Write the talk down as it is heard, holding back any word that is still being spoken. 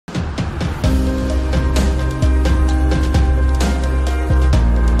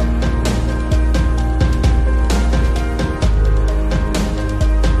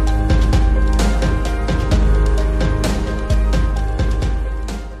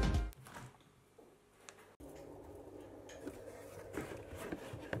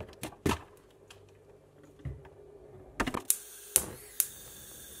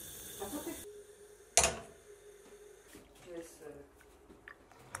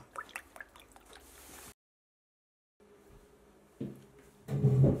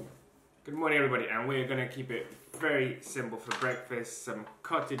morning everybody, and we're going to keep it very simple for breakfast. Some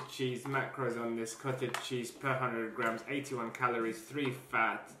cottage cheese. Macros on this cottage cheese per 100 grams, 81 calories, 3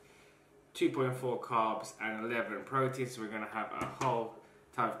 fat, 2.4 carbs and 11 proteins. So we're going to have a whole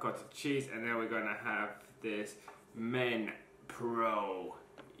type of cottage cheese, and then we're going to have this Men Pro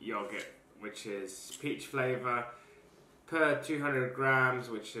yogurt, which is peach flavor, per 200 grams,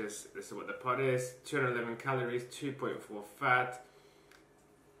 which is, this is what the pot is, 211 calories, 2.4 fat,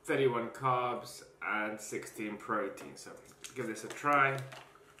 31 carbs and 16 protein. So give this a try.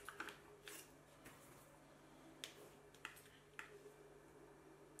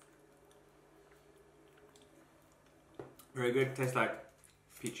 Very good, tastes like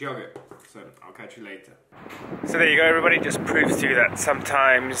peach yogurt. So I'll catch you later. So there you go everybody, just proves to you that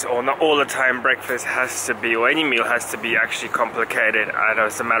sometimes, or not all the time, breakfast has to be, or any meal has to be actually complicated. And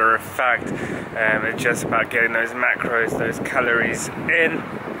as a matter of fact, it's just about getting those macros, those calories in.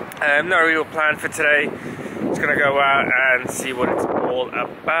 No real plan for today. Just gonna go out and see what it's all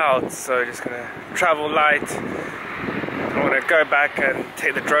about. So just gonna travel light. I'm gonna go back and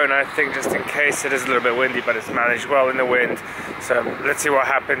take the drone, I think, just in case. It is a little bit windy, but it's managed well in the wind. So let's see what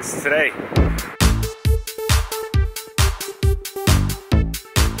happens today.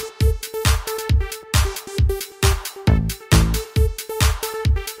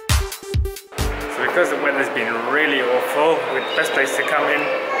 So because the weather's been really awful, the best place to come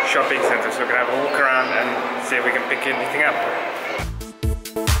in, shopping centre. So we're gonna have a walk around and see if we can pick anything up.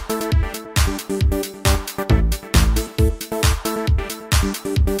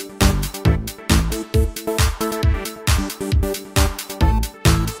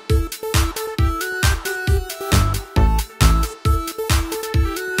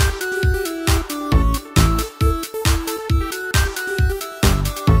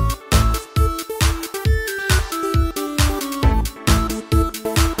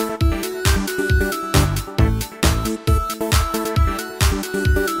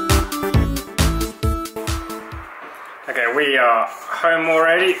 Okay, we are home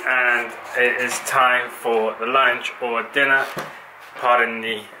already, and it is time for the lunch or dinner. Pardon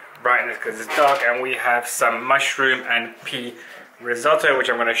the brightness because it's dark, and we have some mushroom and pea risotto, which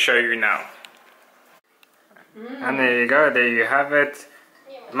I'm going to show you now. And there you go, there you have it.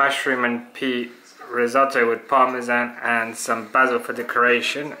 Mushroom and pea risotto with parmesan and some basil for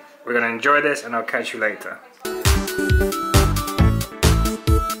decoration. We're going to enjoy this, and I'll catch you later.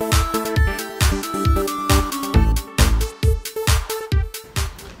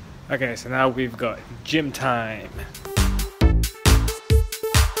 Okay, so now we've got gym time.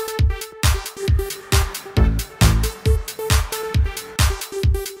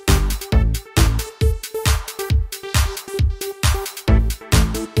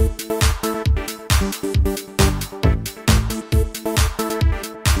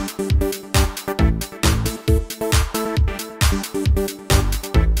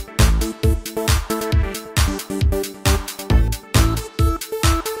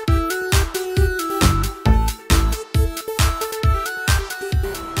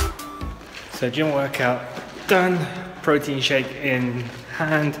 So gym workout done, protein shake in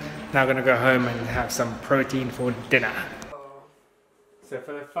hand. Now gonna go home and have some protein for dinner. So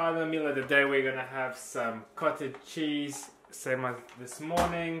for the final meal of the day, we're gonna have some cottage cheese, same as this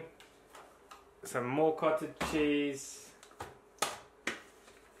morning. Some more cottage cheese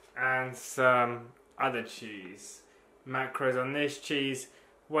and some other cheese. Macros on this cheese: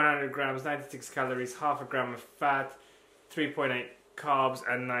 100 grams, 96 calories, half a gram of fat, 3.8 carbs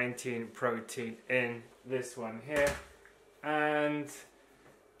and 19 protein in this one here, and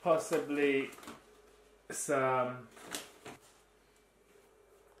possibly some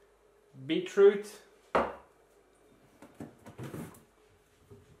beetroot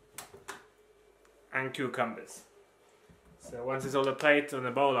and cucumbers. So once it's all the plate on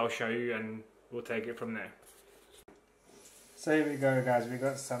the bowl, I'll show you and we'll take it from there. So here we go guys, we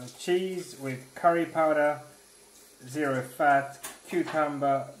got some cheese with curry powder, 0 fat,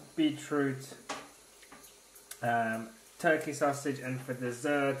 cucumber, beetroot, turkey sausage, and for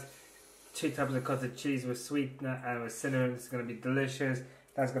dessert, 2 types of cottage cheese with sweetener and with cinnamon. It's going to be delicious.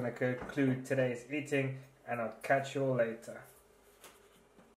 That's going to conclude today's eating, and I'll catch you all later.